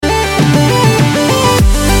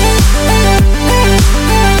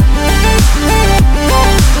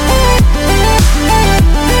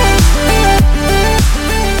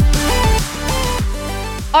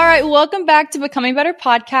Welcome back to Becoming Better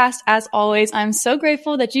Podcast. As always, I'm so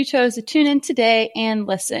grateful that you chose to tune in today and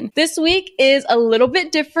listen. This week is a little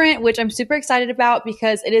bit different, which I'm super excited about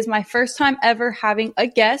because it is my first time ever having a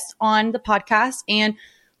guest on the podcast and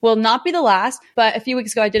will not be the last. But a few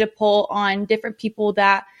weeks ago, I did a poll on different people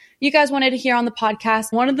that you guys wanted to hear on the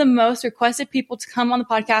podcast. One of the most requested people to come on the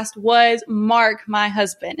podcast was Mark, my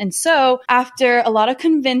husband. And so after a lot of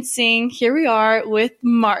convincing, here we are with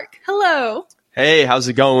Mark. Hello. Hey, how's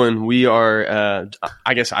it going? We are,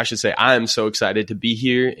 I guess I should say, I am so excited to be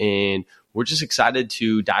here, and we're just excited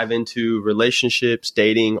to dive into relationships,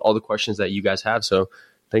 dating, all the questions that you guys have. So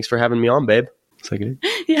thanks for having me on, babe. Is that good?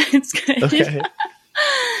 Yeah, it's good. Okay.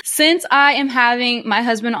 Since I am having my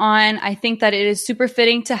husband on, I think that it is super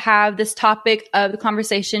fitting to have this topic of the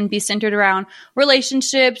conversation be centered around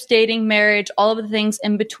relationships, dating, marriage, all of the things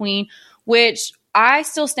in between, which I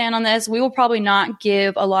still stand on this. We will probably not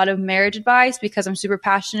give a lot of marriage advice because I'm super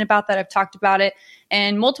passionate about that. I've talked about it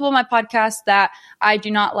in multiple of my podcasts that I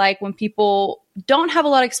do not like when people don't have a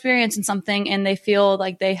lot of experience in something and they feel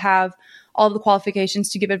like they have all the qualifications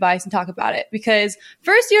to give advice and talk about it, because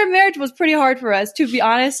first year of marriage was pretty hard for us, to be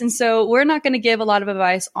honest. And so we're not going to give a lot of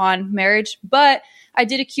advice on marriage, but I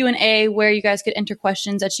did a Q&A where you guys could enter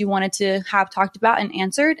questions that you wanted to have talked about and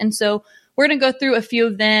answered. And so we're going to go through a few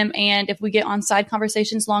of them, and if we get on side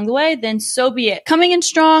conversations along the way, then so be it. Coming in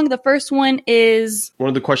strong, the first one is... One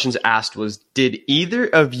of the questions asked was, did either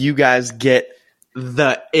of you guys get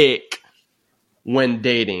the ick when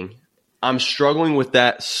dating? I'm struggling with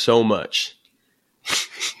that so much.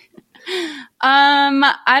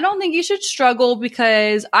 I don't think you should struggle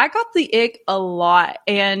because I got the ick a lot,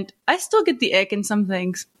 and I still get the ick in some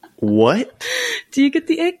things. What? Do you get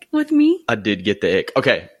the ick with me? I did get the ick.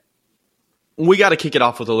 Okay. We got to kick it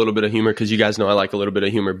off with a little bit of humor because you guys know I like a little bit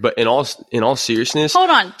of humor. But in all seriousness,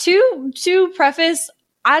 hold on. To preface,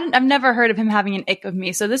 I've never heard of him having an ick of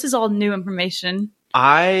me, so this is all new information.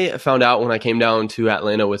 I found out when I came down to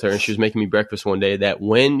Atlanta with her and she was making me breakfast one day that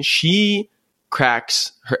when she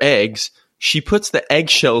cracks her eggs, she puts the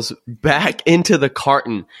eggshells back into the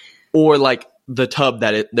carton or like the tub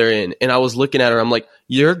that they're in. And I was looking at her, I'm like,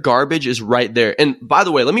 your garbage is right there. And by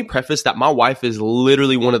the way, let me preface that my wife is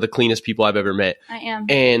literally one of the cleanest people I've ever met. I am.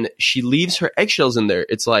 And she leaves her eggshells in there.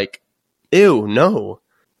 It's like, ew, no.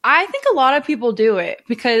 I think a lot of people do it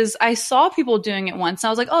because I saw people doing it once. And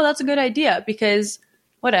I was like, oh, that's a good idea because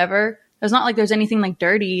whatever. It's not like there's anything like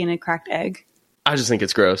dirty in a cracked egg. I just think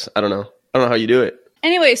it's gross. I don't know how you do it.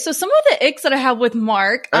 Anyway, so some of the icks that I have with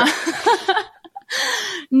Mark.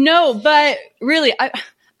 No, but really, I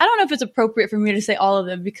don't know if it's appropriate for me to say all of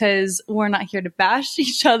them because we're not here to bash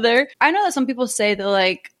each other. I know that some people say that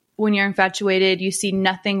like when you're infatuated, you see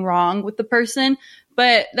nothing wrong with the person,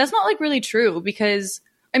 but that's not like really true because,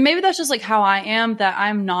 and maybe that's just like how I am, that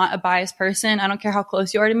I'm not a biased person. I don't care how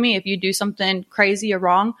close you are to me. If you do something crazy or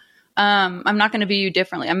wrong, I'm not going to view you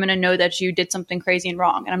differently. I'm going to know that you did something crazy and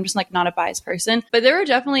wrong. And I'm just like not a biased person. But there were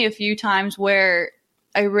definitely a few times where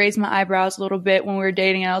I raised my eyebrows a little bit when we were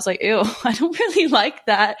dating and I was like, ew, I don't really like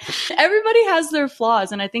that. Everybody has their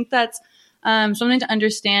flaws. And I think that's something to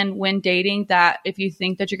understand when dating, that if you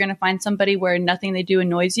think that you're going to find somebody where nothing they do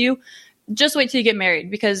annoys you, just wait till you get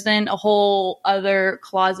married because then a whole other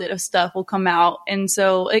closet of stuff will come out. And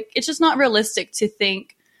so it's just not realistic to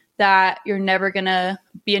think that you're never going to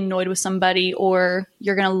be annoyed with somebody or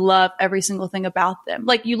you're going to love every single thing about them.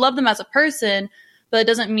 Like you love them as a person, but it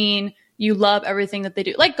doesn't mean you love everything that they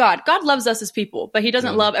do. Like God loves us as people, but he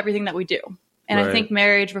doesn't love everything that we do. And right. I think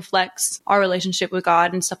marriage reflects our relationship with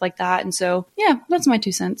God and stuff like that. And so, yeah, that's my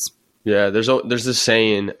 2 cents. Yeah, there's this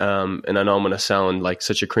saying, and I know I'm going to sound like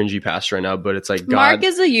such a cringy pastor right now, but it's like Mark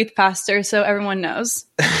is a youth pastor, so everyone knows.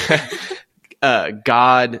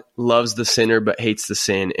 God loves the sinner but hates the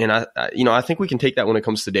sin. And I think we can take that when it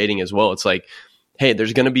comes to dating as well. It's like, hey,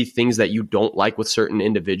 there's going to be things that you don't like with certain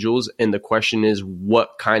individuals. And the question is,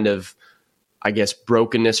 what kind of, I guess,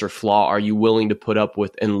 brokenness or flaw are you willing to put up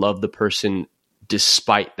with and love the person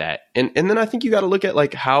despite that? And then I think you got to look at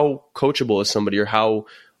like how coachable is somebody or how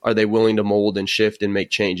are they willing to mold and shift and make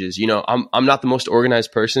changes? You know, I'm not the most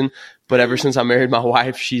organized person, but ever since I married my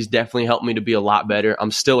wife, she's definitely helped me to be a lot better.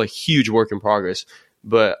 I'm still a huge work in progress,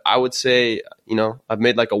 but I would say, I've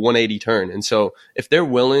made like a 180 turn. And so if they're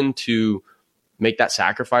willing to make that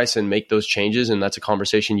sacrifice and make those changes, and that's a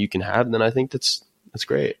conversation you can have, then I think that's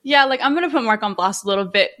great. Yeah, like I'm going to put Mark on blast a little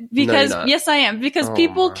bit because yes, I am. Because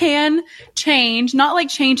people can change, not like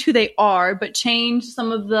change who they are, but change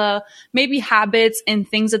some of the maybe habits and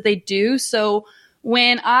things that they do. So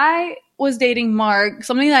when I was dating Mark,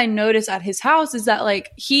 something that I noticed at his house is that like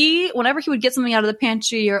whenever he would get something out of the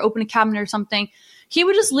pantry or open a cabinet or something, he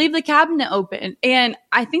would just leave the cabinet open. And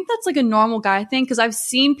I think that's like a normal guy thing, because I've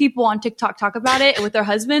seen people on TikTok talk about it with their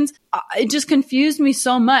husbands. It just confused me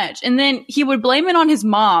so much. And then he would blame it on his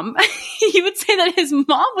mom. He would say that his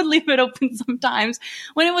mom would leave it open sometimes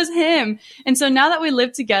when it was him. And so now that we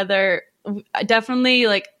live together, definitely,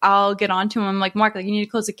 like, I'll get on to him. I'm like, Mark, like, you need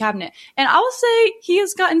to close the cabinet. And I will say he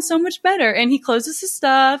has gotten so much better, and he closes his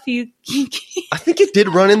stuff. I think it did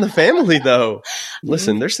run in the family, though.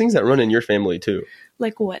 Listen, there's things that run in your family too.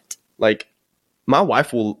 Like what? Like, my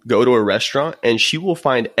wife will go to a restaurant and she will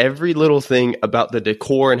find every little thing about the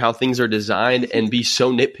decor and how things are designed and be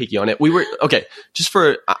so nitpicky on it.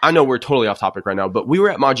 I know we're totally off topic right now, but we were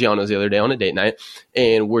at Maggiano's the other day on a date night,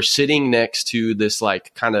 and we're sitting next to this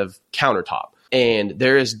like kind of countertop, and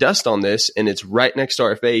there is dust on this, and it's right next to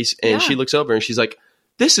our face. And she looks over and she's like,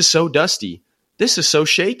 "This is so dusty. This is so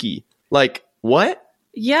shaky." Like, what?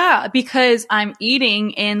 Yeah, because I'm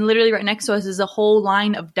eating, and literally right next to us is a whole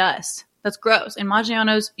line of dust. That's gross. And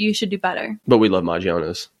Maggiano's, you should do better. But we love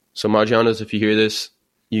Maggiano's. So Maggiano's, if you hear this,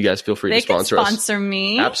 you guys feel free to sponsor us. They can sponsor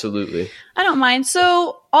me. Absolutely. I don't mind.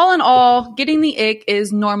 So all in all, getting the ick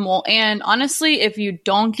is normal. And honestly, if you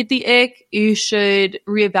don't get the ick, you should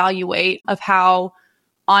reevaluate of how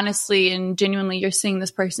honestly and genuinely you're seeing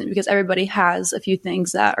this person, because everybody has a few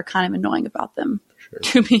things that are kind of annoying about them.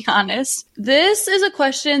 To be honest. This is a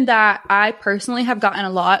question that I personally have gotten a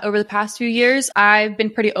lot over the past few years. I've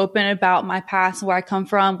been pretty open about my past and where I come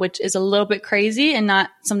from, which is a little bit crazy and not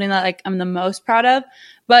something that like I'm the most proud of.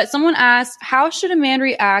 But someone asked, how should a man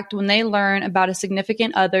react when they learn about a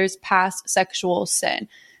significant other's past sexual sin?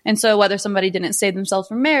 And so whether somebody didn't save themselves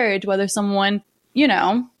from marriage, whether someone,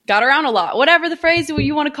 got around a lot, whatever the phrase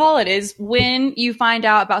you want to call it is, when you find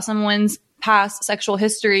out about someone's past sexual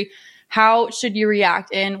history, how should you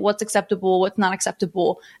react, and what's acceptable, what's not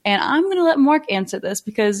acceptable? And I'm going to let Mark answer this,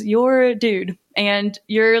 because you're a dude and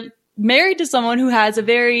you're married to someone who has a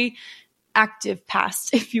very active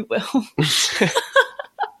past, if you will. It's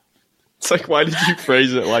like, why did you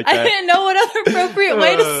phrase it like that? I didn't know what other appropriate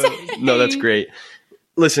way to say it. No, that's great.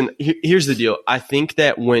 Listen, here's the deal. I think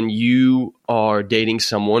that when you are dating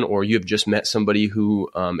someone, or you have just met somebody who,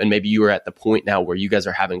 and maybe you are at the point now where you guys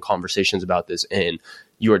are having conversations about this, and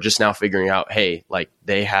you are just now figuring out, hey, like,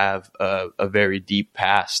 they have a very deep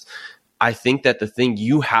past. I think that the thing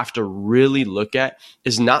you have to really look at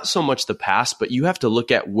is not so much the past, but you have to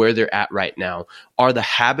look at where they're at right now. Are the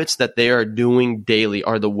habits that they are doing daily,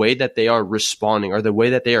 are the way that they are responding, are the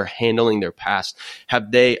way that they are handling their past,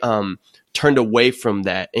 have they turned away from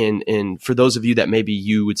that? And for those of you that maybe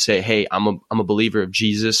you would say, hey, I'm a believer of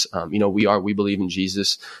Jesus. We believe in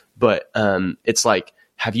Jesus, but it's like,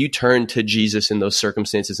 have you turned to Jesus in those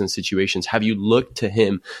circumstances and situations? Have you looked to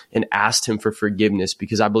him and asked him for forgiveness?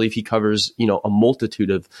 Because I believe he covers, a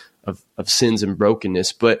multitude of sins and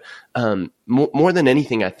brokenness. But more than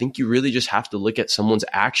anything, I think you really just have to look at someone's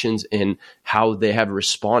actions and how they have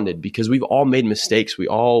responded, because we've all made mistakes. We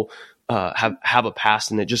all have a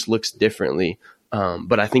past, and it just looks differently.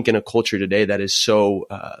 But I think in a culture today that is so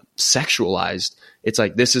sexualized, it's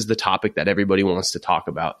like, this is the topic that everybody wants to talk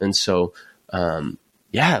about. And so,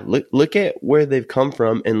 look at where they've come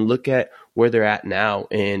from and look at where they're at now.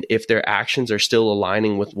 And if their actions are still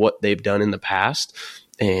aligning with what they've done in the past,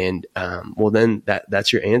 and then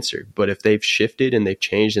that's your answer. But if they've shifted and they've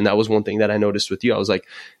changed, and that was one thing that I noticed with you, I was like,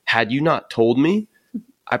 had you not told me,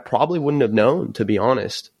 I probably wouldn't have known, to be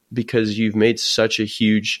honest, because you've made such a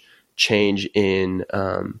huge change in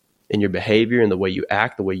your behavior and the way you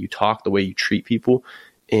act, the way you talk, the way you treat people.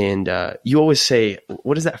 And you always say,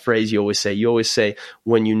 what is that phrase you always say? You always say,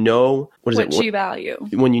 when you know what you value.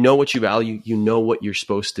 When you know what you value, you know what you're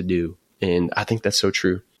supposed to do. And I think that's so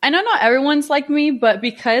true. I know not everyone's like me, but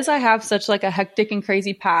because I have such like a hectic and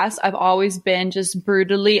crazy past, I've always been just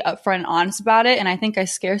brutally upfront and honest about it. And I think I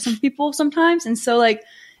scare some people sometimes. And so like,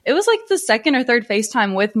 it was like the second or third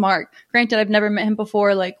FaceTime with Mark. Granted, I've never met him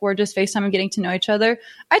before. Like, we're just FaceTime and getting to know each other.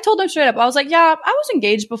 I told him straight up, I was like, yeah, I was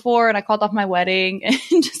engaged before and I called off my wedding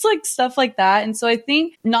and just like stuff like that. And so I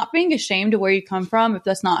think not being ashamed of where you come from, if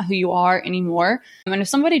that's not who you are anymore. And if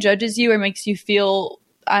somebody judges you or makes you feel,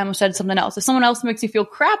 I almost said something else, if someone else makes you feel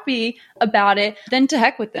crappy about it, then to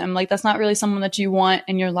heck with them. Like, that's not really someone that you want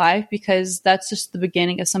in your life, because that's just the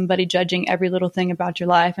beginning of somebody judging every little thing about your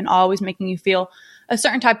life and always making you feel a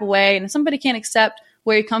certain type of way. And if somebody can't accept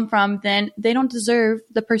where you come from, then they don't deserve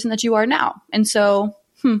the person that you are now. And so,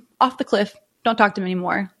 off the cliff, don't talk to them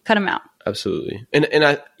anymore. Cut them out. Absolutely. And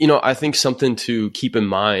I, I think something to keep in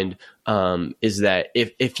mind is that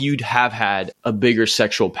if you'd have had a bigger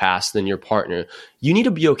sexual past than your partner, you need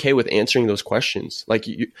to be okay with answering those questions.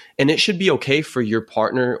 And it should be okay for your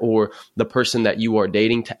partner or the person that you are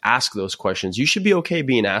dating to ask those questions. You should be okay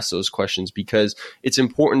being asked those questions because it's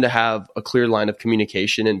important to have a clear line of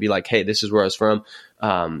communication and be like, hey, this is where I was from.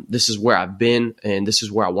 This is where I've been and this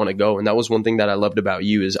is where I want to go. And that was one thing that I loved about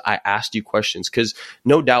you is I asked you questions because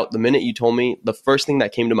no doubt the minute you told me, the first thing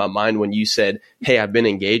that came to my mind when you said, hey, I've been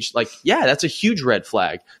engaged, yeah, that's a huge red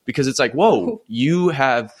flag because it's like, whoa, you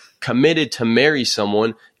have committed to marry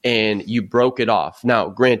someone and you broke it off. Now,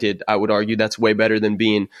 granted, I would argue that's way better than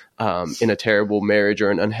being in a terrible marriage or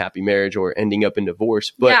an unhappy marriage or ending up in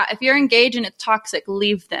divorce. But yeah, if you're engaged and it's toxic,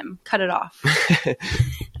 leave them, cut it off.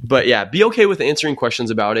 But yeah, be okay with answering questions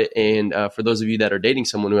about it. And for those of you that are dating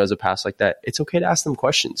someone who has a past like that, it's okay to ask them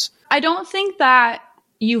questions. I don't think that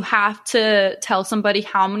you have to tell somebody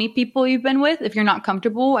how many people you've been with if you're not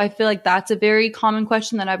comfortable. I feel like that's a very common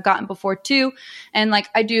question that I've gotten before too. And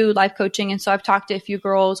I do life coaching. And so I've talked to a few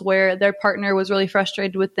girls where their partner was really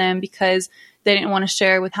frustrated with them because they didn't want to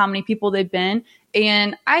share with how many people they've been.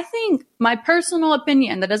 And I think my personal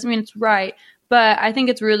opinion, that doesn't mean it's right, but I think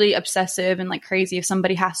it's really obsessive and crazy if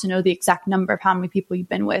somebody has to know the exact number of how many people you've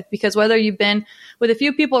been with, because whether you've been with a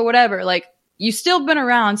few people or whatever, you've still been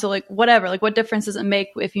around. So whatever, what difference does it make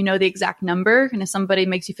if you know the exact number? And if somebody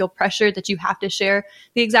makes you feel pressured that you have to share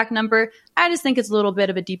the exact number, I just think it's a little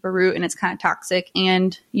bit of a deeper root and it's kind of toxic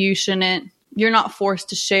and you're not forced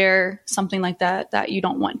to share something like that you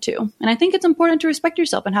don't want to. And I think it's important to respect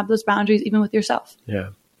yourself and have those boundaries even with yourself. Yeah,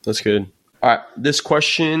 that's good. All right.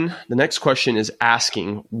 The next question is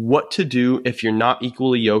asking what to do if you're not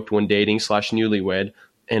equally yoked when dating /newlywed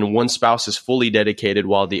and one spouse is fully dedicated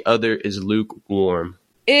while the other is lukewarm.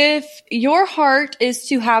 If your heart is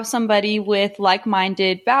to have somebody with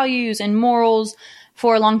like-minded values and morals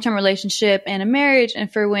for a long-term relationship and a marriage,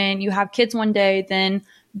 and for when you have kids one day, then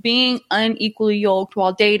being unequally yoked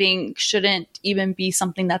while dating shouldn't even be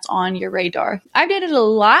something that's on your radar. I've dated a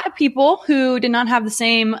lot of people who did not have the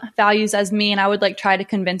same values as me, and I would try to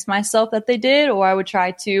convince myself that they did, or I would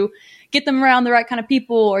try to get them around the right kind of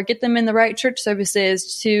people or get them in the right church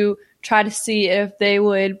services to try to see if they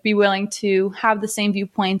would be willing to have the same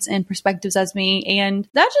viewpoints and perspectives as me. And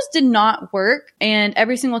that just did not work. And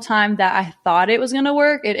every single time that I thought it was going to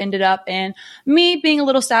work, it ended up in me being a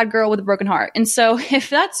little sad girl with a broken heart. And so if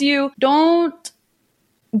that's you, don't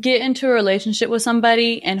get into a relationship with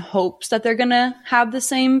somebody in hopes that they're going to have the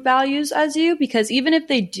same values as you, because even if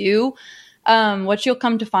they do, what you'll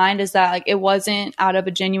come to find is that it wasn't out of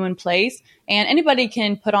a genuine place, and anybody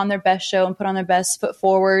can put on their best show and put on their best foot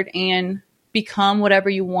forward and become whatever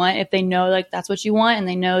you want if they know that's what you want and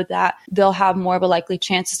they know that they'll have more of a likely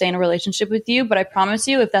chance to stay in a relationship with you. But I promise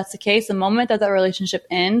you, if that's the case, the moment that relationship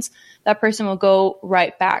ends, that person will go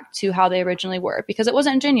right back to how they originally were because it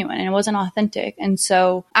wasn't genuine and it wasn't authentic. And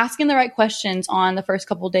so asking the right questions on the first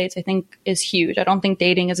couple of dates, I think, is huge. I don't think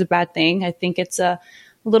dating is a bad thing. I think it's a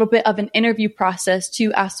little bit of an interview process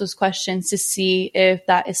to ask those questions to see if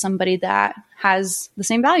that is somebody that has the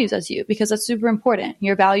same values as you, because that's super important.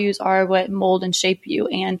 Your values are what mold and shape you,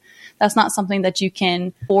 and that's not something that you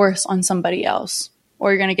can force on somebody else,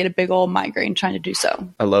 or you're going to get a big old migraine trying to do so.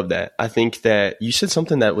 I love that. I think that you said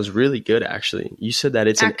something that was really good, actually. You said that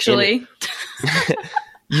it's you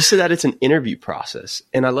said that it's an interview process,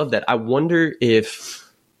 and I love that. I wonder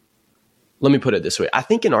if, let me put it this way. I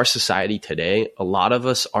think in our society today, a lot of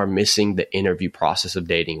us are missing the interview process of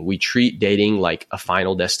dating. We treat dating like a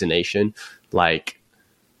final destination.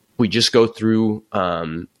 We just go through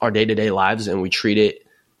our day-to-day lives and we treat it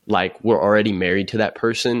like we're already married to that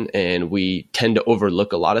person, and we tend to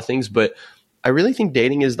overlook a lot of things. But I really think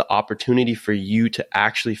dating is the opportunity for you to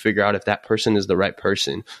actually figure out if that person is the right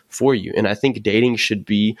person for you. And I think dating should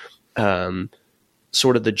be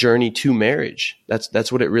sort of the journey to marriage.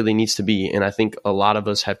 That's what it really needs to be. And I think a lot of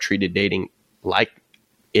us have treated dating like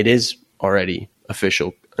it is already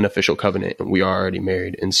an official covenant, and we are already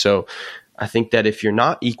married. And so I think that if you're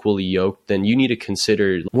not equally yoked, then you need to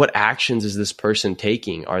consider what actions is this person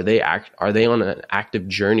taking? Are they on an active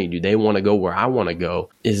journey? Do they want to go where I want to go?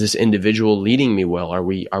 Is this individual leading me well? Are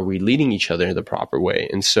we leading each other in the proper way?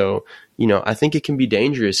 And so, I think it can be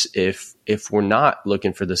dangerous if we're not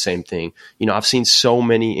looking for the same thing. I've seen so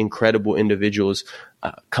many incredible individuals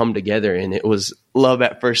come together, and it was love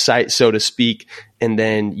at first sight, so to speak. And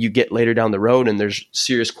then you get later down the road and there's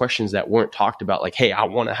serious questions that weren't talked about, like, hey, I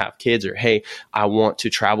want to have kids, or hey, I want to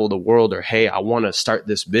travel the world, or hey, I want to start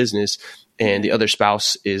this business. And the other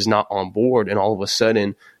spouse is not on board. And all of a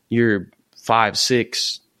sudden you're 5,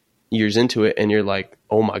 6, years into it and you're like,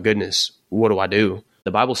 oh my goodness, what do I do? The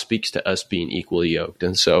Bible speaks to us being equally yoked.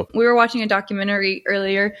 And so we were watching a documentary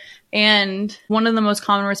earlier, and one of the most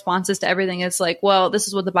common responses to everything is like, well, this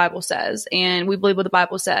is what the Bible says, and we believe what the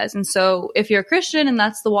Bible says. And so if you're a Christian and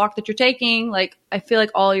that's the walk that you're taking, like, I feel like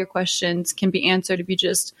all your questions can be answered if you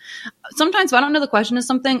just, sometimes if I don't know the question of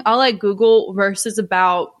something, I'll like Google verses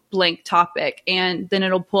about blank topic, and then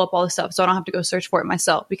it'll pull up all the stuff, so I don't have to go search for it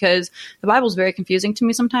myself, because the Bible is very confusing to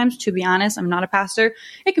me sometimes. To be honest, I'm not a pastor.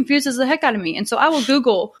 It confuses the heck out of me, and so I will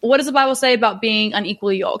Google, what does the Bible say about being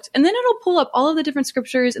unequally yoked, and then it'll pull up all of the different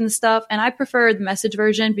scriptures and the stuff. And I prefer the Message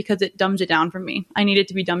version because it dumbs it down for me. I need it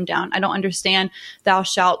to be dumbed down. I don't understand thou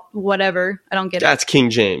shalt whatever. I don't get it. That's King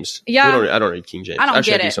James. Yeah, I don't read King James. I don't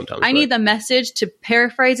Actually, get it. Sometimes, I need the Message to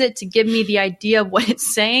paraphrase it, to give me the idea of what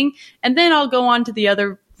it's saying, and then I'll go on to the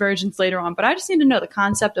other versions later on. But I just need to know the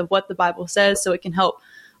concept of what the Bible says, so it can help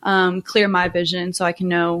clear my vision, so I can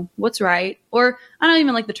know what's right. Or I don't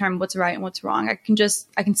even like the term what's right and what's wrong.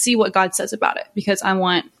 I can see what God says about it, because I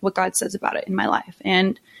want what God says about it in my life.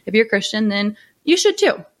 And if you're a Christian, then you should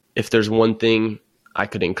too. If there's one thing I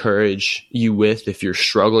could encourage you with, if you're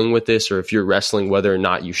struggling with this, or if you're wrestling whether or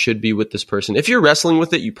not you should be with this person, if you're wrestling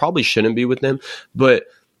with it, you probably shouldn't be with them. But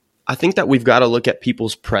I think that we've got to look at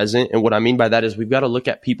people's present. And what I mean by that is we've got to look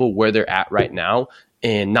at people where they're at right now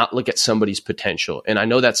and not look at somebody's potential. And I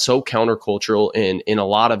know that's so countercultural. And in a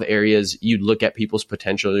lot of areas, you look at people's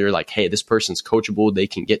potential. You're like, hey, this person's coachable. They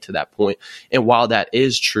can get to that point. And while that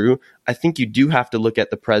is true, I think you do have to look at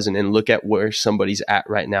the present and look at where somebody's at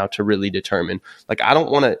right now to really determine. Like, I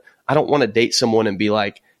don't want to date someone and be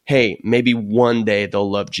like, hey, maybe one day they'll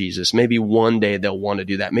love Jesus. Maybe one day they'll want to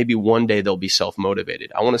do that. Maybe one day they'll be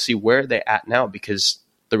self-motivated. I want to see where they're at now, because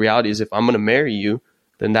the reality is if I'm going to marry you,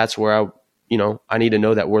 then that's where I need to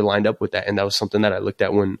know that we're lined up with that. And that was something that I looked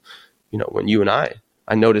at when you and I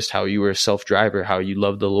noticed how you were a self-driver, how you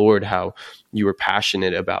loved the Lord, how you were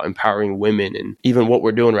passionate about empowering women. And even what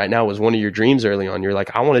we're doing right now was one of your dreams early on. You're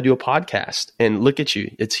like, I want to do a podcast, and look at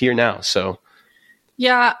you. It's here now. So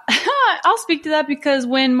yeah, I'll speak to that, because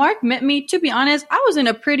when Mark met me, to be honest, I was in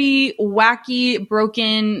a pretty wacky,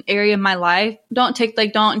 broken area of my life. Don't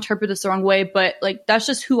interpret this the wrong way, but like, that's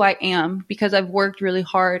just who I am, because I've worked really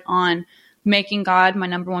hard on making God my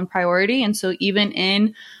number one priority. And so even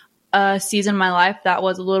in a season of my life that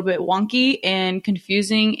was a little bit wonky and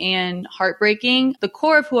confusing and heartbreaking, the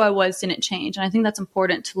core of who I was didn't change. And I think that's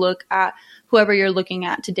important to look at whoever you're looking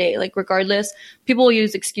at today. Like, regardless, people will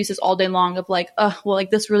use excuses all day long of like, oh, well,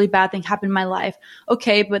 like this really bad thing happened in my life.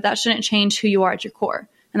 Okay, but that shouldn't change who you are at your core.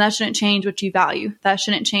 And that shouldn't change what you value. That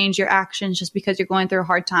shouldn't change your actions just because you're going through a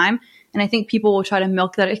hard time. And I think people will try to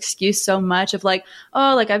milk that excuse so much of like,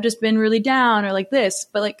 oh, like I've just been really down, or like this.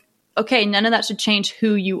 But like, okay, none of that should change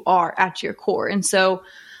who you are at your core. And so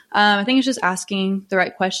I think it's just asking the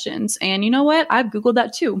right questions. And you know what? I've Googled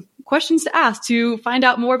that too. Questions to ask to find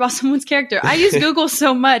out more about someone's character. I use Google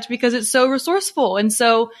so much because it's so resourceful. And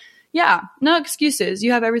so, yeah, no excuses.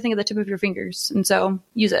 You have everything at the tip of your fingers. And so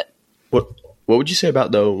use it. What would you say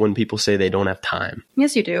about, though, when people say they don't have time?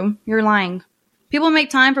 Yes, you do. You're lying. People make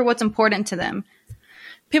time for what's important to them.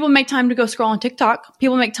 People make time to go scroll on TikTok.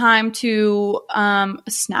 People make time to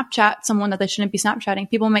Snapchat someone that they shouldn't be Snapchatting.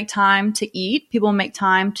 People make time to eat. People make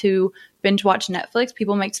time to binge watch Netflix.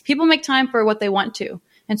 People make time for what they want to.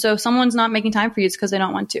 And so if someone's not making time for you, it's because they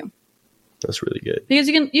don't want to. That's really good. Because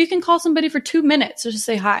you can call somebody for 2 minutes to just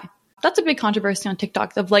say hi. That's a big controversy on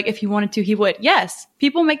TikTok of like, if he wanted to, he would. Yes,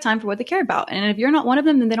 people make time for what they care about. And if you're not one of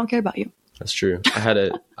them, then they don't care about you. That's true. I had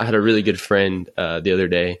a really good friend the other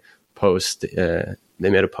day post. They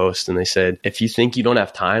made a post and they said, if you think you don't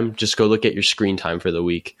have time, just go look at your screen time for the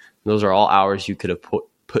week. Those are all hours you could have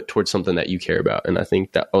put towards something that you care about. And I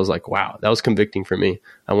think that I was like, wow, that was convicting for me.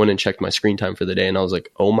 I went and checked my screen time for the day and I was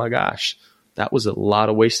like, oh my gosh, that was a lot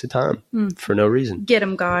of wasted time for no reason. Get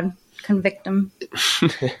him, God. Convict him.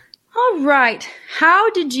 All right. How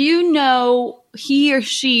did you know he or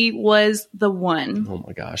she was the one? Oh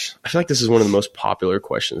my gosh. I feel like this is one of the most popular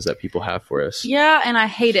questions that people have for us. Yeah, and I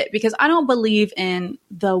hate it because I don't believe in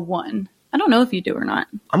the one. I don't know if you do or not.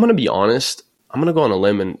 I'm going to be honest. I'm going to go on a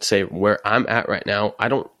limb and say where I'm at right now, I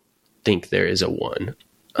don't think there is a one.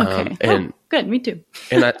 Okay. And good. Me too.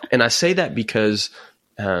 and I say that because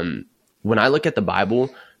when I look at the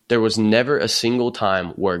Bible, there was never a single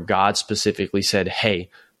time where God specifically said, hey,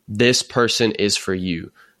 this person is for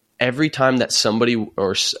you. Every time that somebody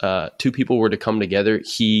or two people were to come together,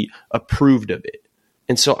 he approved of it.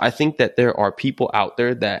 And so I think that there are people out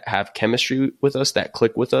there that have chemistry with us, that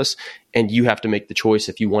click with us, and you have to make the choice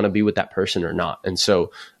if you want to be with that person or not. And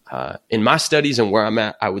so in my studies and where I'm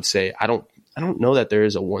at, I would say I don't I don't know that there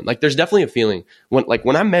is a one. Like, there's definitely a feeling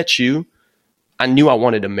when I met you, I knew I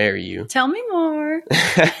wanted to marry you. Tell me more.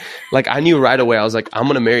 Like, I knew right away. I was like, I'm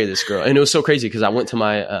going to marry this girl. And it was so crazy because I went to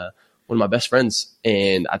my, one of my best friends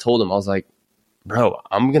and I told him, I was like, bro,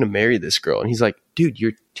 I'm going to marry this girl. And he's like, dude,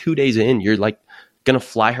 you're 2 days in. You're like going to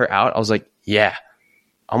fly her out. I was like, yeah,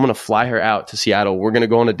 I'm going to fly her out to Seattle. We're going to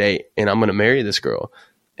go on a date and I'm going to marry this girl.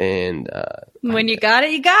 And when you got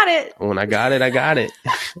it, you got it. When I got it, I got it.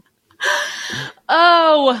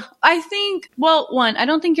 Oh, I think, well, one, I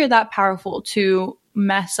don't think you're that powerful to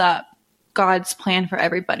mess up God's plan for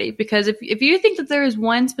everybody. Because if you think that there is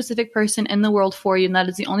one specific person in the world for you and that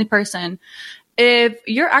is the only person, if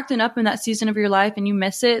you're acting up in that season of your life and you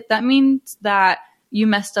miss it, that means that you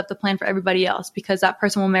messed up the plan for everybody else, because that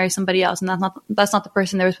person will marry somebody else and that's not the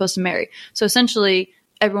person they were supposed to marry. So essentially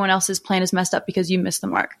everyone else's plan is messed up because you missed the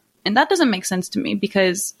mark. And that doesn't make sense to me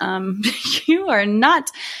because you are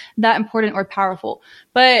not that important or powerful.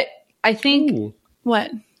 But I think, Ooh,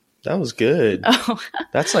 what? that was good. Oh,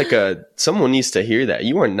 That's like someone needs to hear that.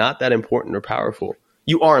 You are not that important or powerful.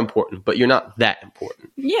 You are important, but you're not that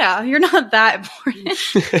important. yeah, you're not that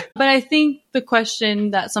important. But I think the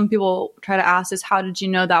question that some people try to ask is, how did you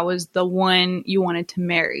know that was the one you wanted to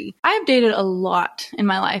marry? I have dated a lot in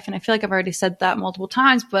my life, and I feel like I've already said that multiple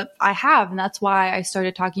times, but I have. And that's why I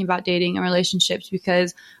started talking about dating and relationships,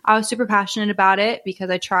 because I was super passionate about it, because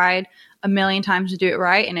I tried a million times to do it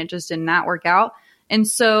right and it just did not work out. And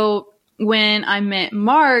so when I met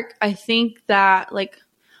Mark, I think that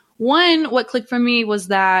one, what clicked for me was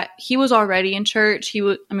that he was already in church.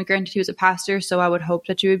 Granted, he was a pastor, so I would hope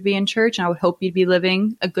that you would be in church and I would hope you'd be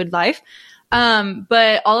living a good life.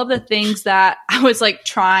 But all of the things that I was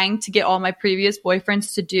trying to get all my previous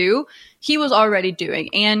boyfriends to do, he was already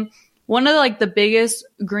doing. And one of the biggest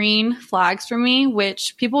green flags for me,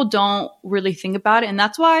 which people don't really think about it, and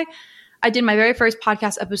that's why I did my very first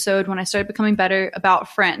podcast episode when I started becoming better about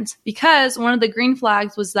friends, because one of the green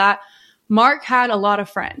flags was that Mark had a lot of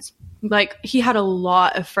friends. He had a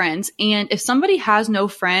lot of friends. And if somebody has no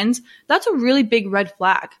friends, that's a really big red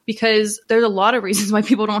flag, because there's a lot of reasons why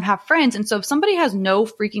people don't have friends. And so if somebody has no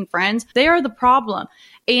freaking friends, they are the problem.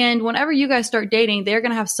 And whenever you guys start dating, they're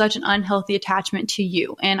going to have such an unhealthy attachment to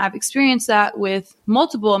you. And I've experienced that with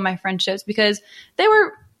multiple of my friendships, because they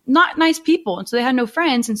were not nice people. And so they had no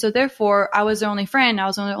friends. And so therefore I was their only friend. I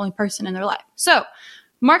was the only person in their life. So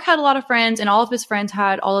Mark had a lot of friends, and all of his friends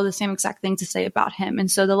had all of the same exact things to say about him. And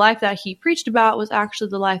so the life that he preached about was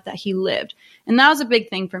actually the life that he lived. And that was a big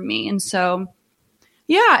thing for me. And so,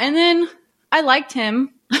 yeah. And then I liked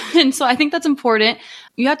him. And so I think that's important.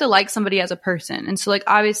 You have to like somebody as a person. And so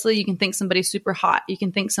obviously you can think somebody's super hot. You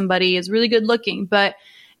can think somebody is really good looking, but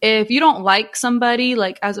if you don't like somebody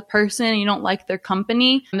as a person and you don't like their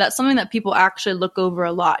company, that's something that people actually look over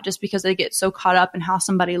a lot, just because they get so caught up in how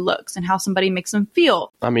somebody looks and how somebody makes them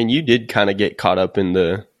feel. I mean, you did kind of get caught up in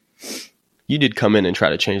you did come in and try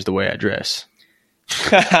to change the way I dress.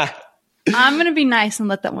 I'm going to be nice and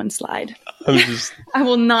let that one slide. I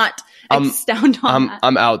will not expound on that.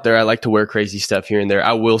 I'm out there. I like to wear crazy stuff here and there.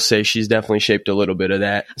 I will say she's definitely shaped a little bit of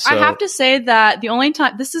that. So. I have to say that the only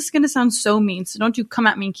time, this is going to sound so mean, so don't you come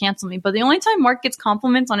at me and cancel me, but the only time Mark gets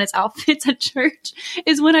compliments on his outfits at church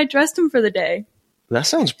is when I dressed him for the day. That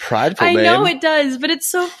sounds prideful, I babe. know it does, but it's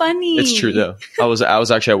so funny. It's true, though. I was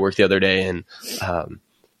actually at work the other day, and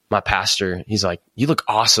my pastor, he's like, you look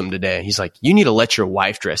awesome today. He's like, you need to let your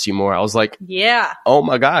wife dress you more. I was like, yeah. Oh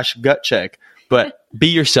my gosh, gut check. But be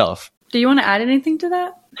yourself. Do you want to add anything to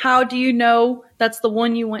that? How do you know that's the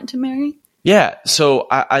one you want to marry? Yeah. So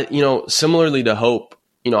I similarly to Hope,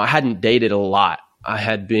 I hadn't dated a lot. I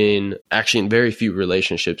had been actually in very few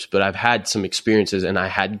relationships, but I've had some experiences and I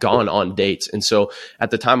had gone on dates. And so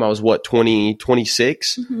at the time I was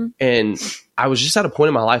 26. Mm-hmm. And I was just at a point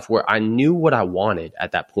in my life where I knew what I wanted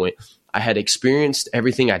at that point. I had experienced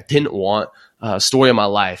everything I didn't want. Story of my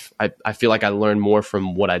life. I feel like I learned more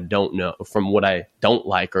from what I don't know, from what I don't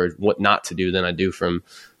like or what not to do than I do from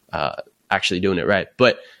actually doing it right.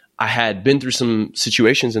 But I had been through some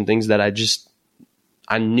situations and things that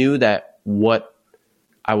I knew that what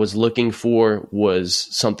I was looking for was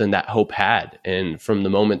something that Hope had. And from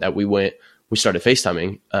the moment that we started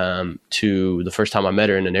FaceTiming to the first time I met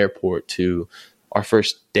her in an airport to our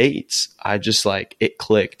first dates, I just it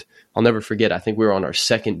clicked. I'll never forget. I think we were on our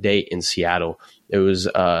second date in Seattle. It was,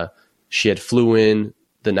 she had flew in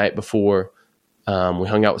the night before. We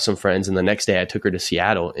hung out with some friends, and the next day I took her to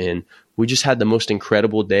Seattle, and we just had the most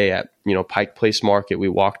incredible day at, Pike Place Market. We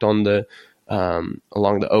walked on the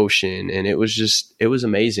along the ocean. And it was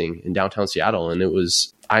amazing in downtown Seattle. And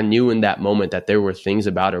I knew in that moment that there were things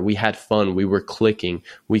about her. We had fun. We were clicking.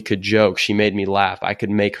 We could joke. She made me laugh. I could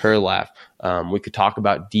make her laugh. We could talk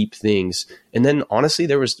about deep things. And then honestly,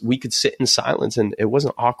 we could sit in silence and it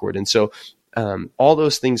wasn't awkward. And so all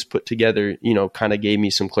those things put together, kind of gave me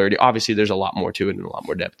some clarity. Obviously, there's a lot more to it and a lot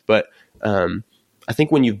more depth. But I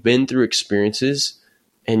think when you've been through experiences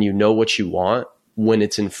and you know what you want, when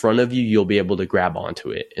it's in front of you, you'll be able to grab onto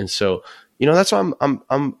it. And so, that's why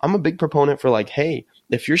I'm a big proponent for like, hey,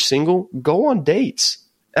 if you're single, go on dates.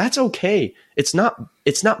 That's okay. It's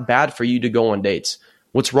not bad for you to go on dates.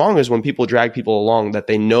 What's wrong is when people drag people along that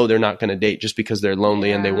they know they're not going to date just because they're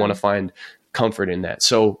lonely and they want to find comfort in that.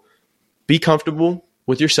 So be comfortable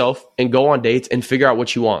with yourself and go on dates and figure out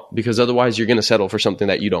what you want, because otherwise you're going to settle for something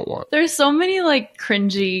that you don't want. There's so many like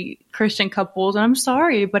cringy Christian couples, and I'm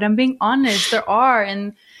sorry, but I'm being honest. There are,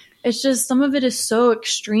 and it's just some of it is so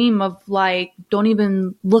extreme of like, don't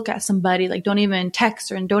even look at somebody, like don't even text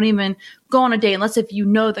her and don't even go on a date unless if you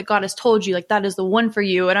know that God has told you like that is the one for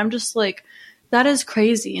you. And I'm just like, that is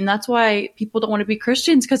crazy. And that's why people don't want to be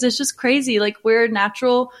Christians, because it's just crazy. Like we're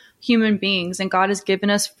natural human beings and God has given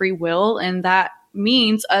us free will, and that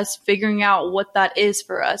means us figuring out what that is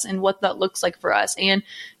for us and what that looks like for us. And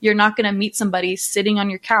you're not going to meet somebody sitting on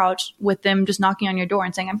your couch with them just knocking on your door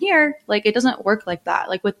and saying, I'm here. Like it doesn't work like that.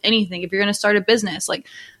 Like with anything, if you're going to start a business, like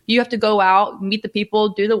you have to go out, meet the people,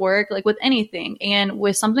 do the work, like with anything. And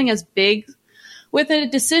with something as big, with a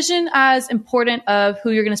decision as important of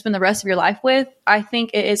who you're going to spend the rest of your life with, I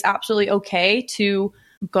think it is absolutely okay to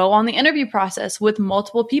go on the interview process with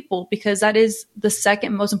multiple people, because that is the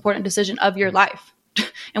second most important decision of your life.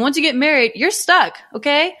 And once you get married, you're stuck,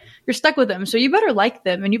 okay? You're stuck with them. So you better like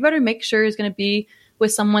them, and you better make sure it's going to be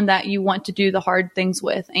with someone that you want to do the hard things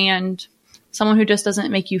with, and someone who just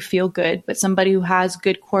doesn't make you feel good, but somebody who has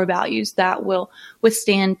good core values that will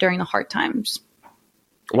withstand during the hard times.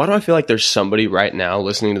 Why do I feel like there's somebody right now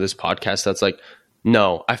listening to this podcast that's like,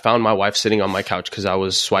 no, I found my wife sitting on my couch because I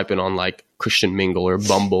was swiping on like Christian Mingle or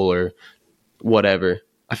Bumble or whatever.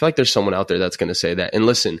 I feel like there's someone out there that's going to say that. And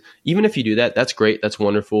listen, even if you do that, that's great. That's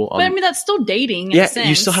wonderful. But I mean, that's still dating. Yeah,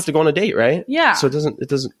 you still have to go on a date, right? Yeah. So it doesn't.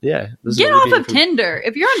 Get off of Tinder.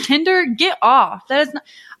 If you're on Tinder, get off. That is not,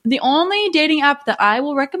 the only dating app that I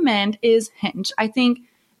will recommend is Hinge. I think,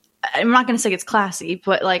 I'm not going to say it's classy,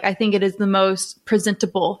 but like I think it is the most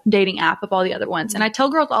presentable dating app of all the other ones. And I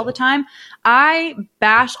tell girls all the time, I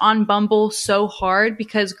bash on Bumble so hard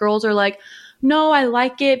because girls are like, no, I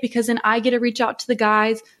like it because then I get to reach out to the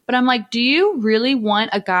guys. But I'm like, do you really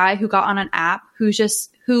want a guy who got on an app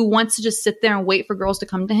who wants to just sit there and wait for girls to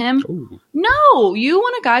come to him? Ooh. No, you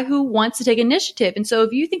want a guy who wants to take initiative. And so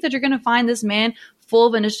if you think that you're going to find this man full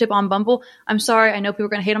of initiative on Bumble, I'm sorry. I know people are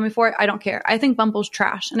going to hate on me for it. I don't care. I think Bumble's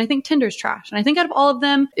trash, and I think Tinder's trash. And I think out of all of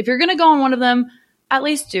them, if you're going to go on one of them, at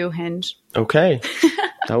least do Hinge. Okay.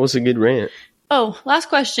 That was a good rant. Oh, last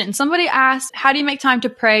question. Somebody asked, how do you make time to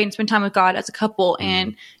pray and spend time with God as a couple?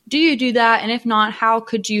 And do you do that? And if not, how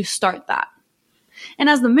could you start that? And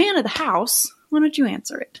as the man of the house, why don't you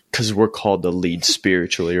answer it? Because we're called to lead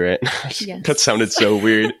spiritually, right? Yes. That sounded so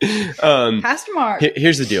weird. Pastor Mark.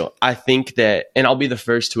 Here's the deal. I think that, and I'll be the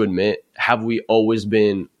first to admit, have we always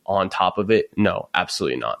been on top of it? No,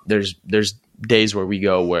 absolutely not. There's days where we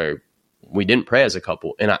go where we didn't pray as a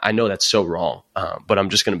couple. And I know that's so wrong. But I'm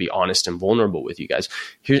just going to be honest and vulnerable with you guys.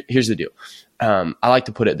 Here's the deal. I like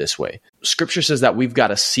to put it this way. Scripture says that we've got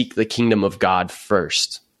to seek the kingdom of God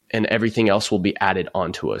first, and everything else will be added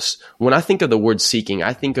onto us. When I think of the word seeking,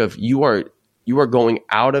 I think of you are going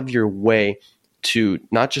out of your way to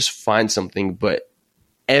not just find something, but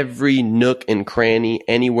every nook and cranny,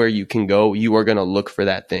 anywhere you can go, you are going to look for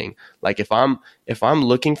that thing. Like if I'm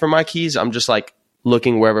looking for my keys, I'm just like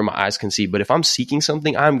looking wherever my eyes can see. But if I'm seeking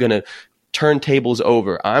something, I'm going to turn tables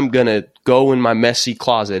over. I'm going to go in my messy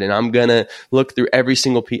closet and I'm going to look through every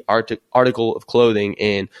single article of clothing.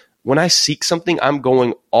 And when I seek something, I'm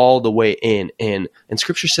going all the way in. And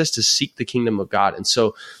scripture says to seek the kingdom of God. And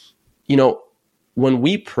so, when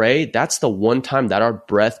we pray, that's the one time that our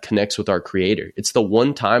breath connects with our creator. It's the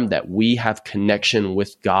one time that we have connection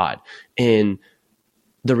with God. And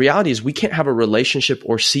the reality is we can't have a relationship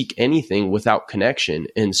or seek anything without connection.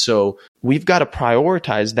 And so we've got to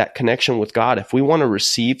prioritize that connection with God. If we want to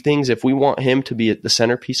receive things, if we want him to be at the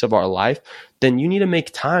centerpiece of our life, then you need to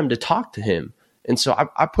make time to talk to him. And so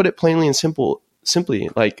I put it plainly and simply,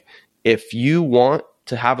 like if you want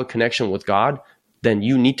to have a connection with God, then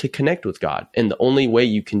you need to connect with God. And the only way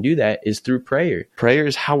you can do that is through prayer. Prayer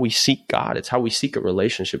is how we seek God. It's how we seek a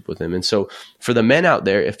relationship with him. And so for the men out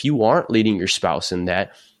there, if you aren't leading your spouse in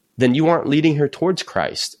that, then you aren't leading her towards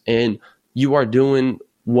Christ, and you are doing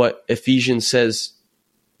what Ephesians says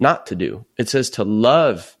not to do. It says to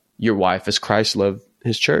love your wife as Christ loved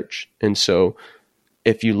his church. And so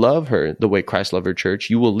if you love her the way Christ loved her church,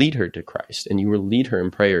 you will lead her to Christ, and you will lead her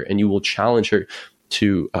in prayer, and you will challenge her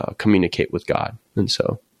to communicate with God. And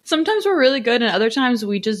so sometimes we're really good and other times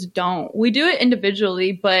we just don't. We do it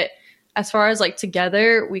individually, but as far as like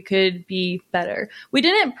together, we could be better. We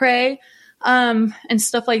didn't pray and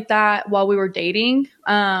stuff like that while we were dating.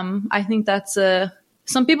 I think that's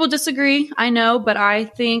some people disagree, I know, but I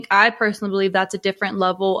personally believe that's a different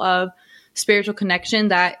level of spiritual connection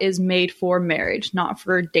that is made for marriage, not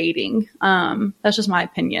for dating. That's just my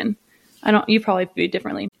opinion. You probably view it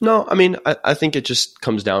differently. No, I mean, I think it just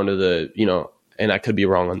comes down to and I could be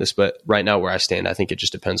wrong on this, but right now where I stand, I think it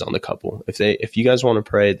just depends on the couple. If you guys want to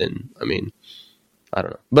pray, then I mean, I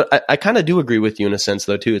don't know. But I kind of do agree with you in a sense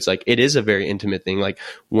though, too. It's like, it is a very intimate thing. Like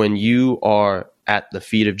when you are at the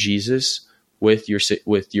feet of Jesus with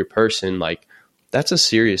your person, like that's a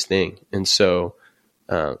serious thing. And so,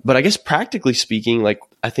 but I guess practically speaking, like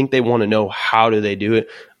I think they want to know, how do they do it?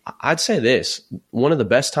 I'd say this, one of the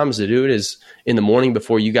best times to do it is in the morning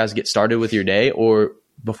before you guys get started with your day, or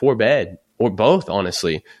before bed, or both,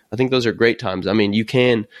 honestly. I think those are great times. I mean,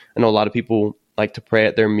 I know a lot of people like to pray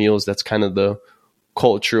at their meals. That's kind of the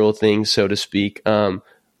cultural thing, so to speak. I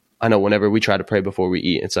know whenever we try to pray before we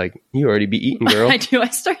eat, it's like, you already be eating, girl. I do. I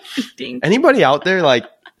start eating. Anybody out there, like,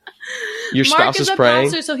 your spouse is praying?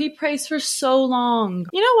 Pastor, so he prays for so long.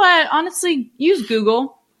 You know what? Honestly, use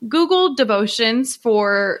Google. Google devotions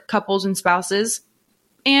for couples and spouses,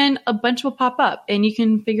 and a bunch will pop up, and you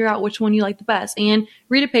can figure out which one you like the best and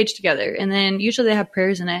read a page together. And then usually they have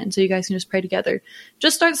prayers in it, and so you guys can just pray together.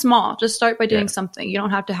 Just start small. Just start by doing something. You don't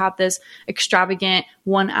have to have this extravagant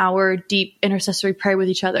 1 hour deep intercessory prayer with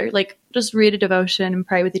each other. Like, just read a devotion and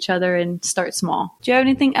pray with each other and start small. Do you have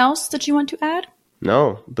anything else that you want to add?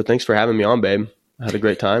 No, but thanks for having me on, babe. I had a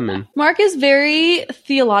great time. And Mark is very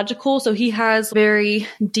theological, so he has very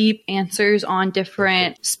deep answers on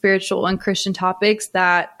different spiritual and Christian topics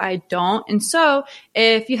that I don't. And so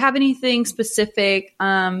if you have anything specific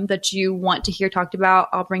that you want to hear talked about,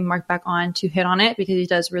 I'll bring Mark back on to hit on it, because he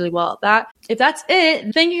does really well at that. If that's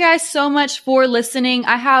it, thank you guys so much for listening.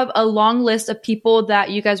 I have a long list of people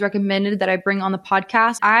that you guys recommended that I bring on the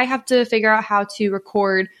podcast. I have to figure out how to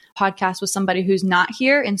record podcast with somebody who's not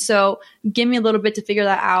here. And so give me a little bit to figure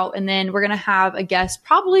that out. And then we're going to have a guest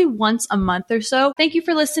probably once a month or so. Thank you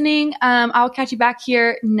for listening. I'll catch you back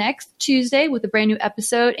here next Tuesday with a brand new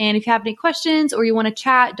episode. And if you have any questions or you want to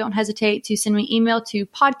chat, don't hesitate to send me an email to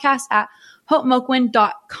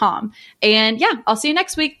podcast@hopemokwen.com. And yeah, I'll see you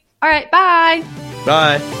next week. All right. Bye.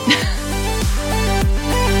 Bye.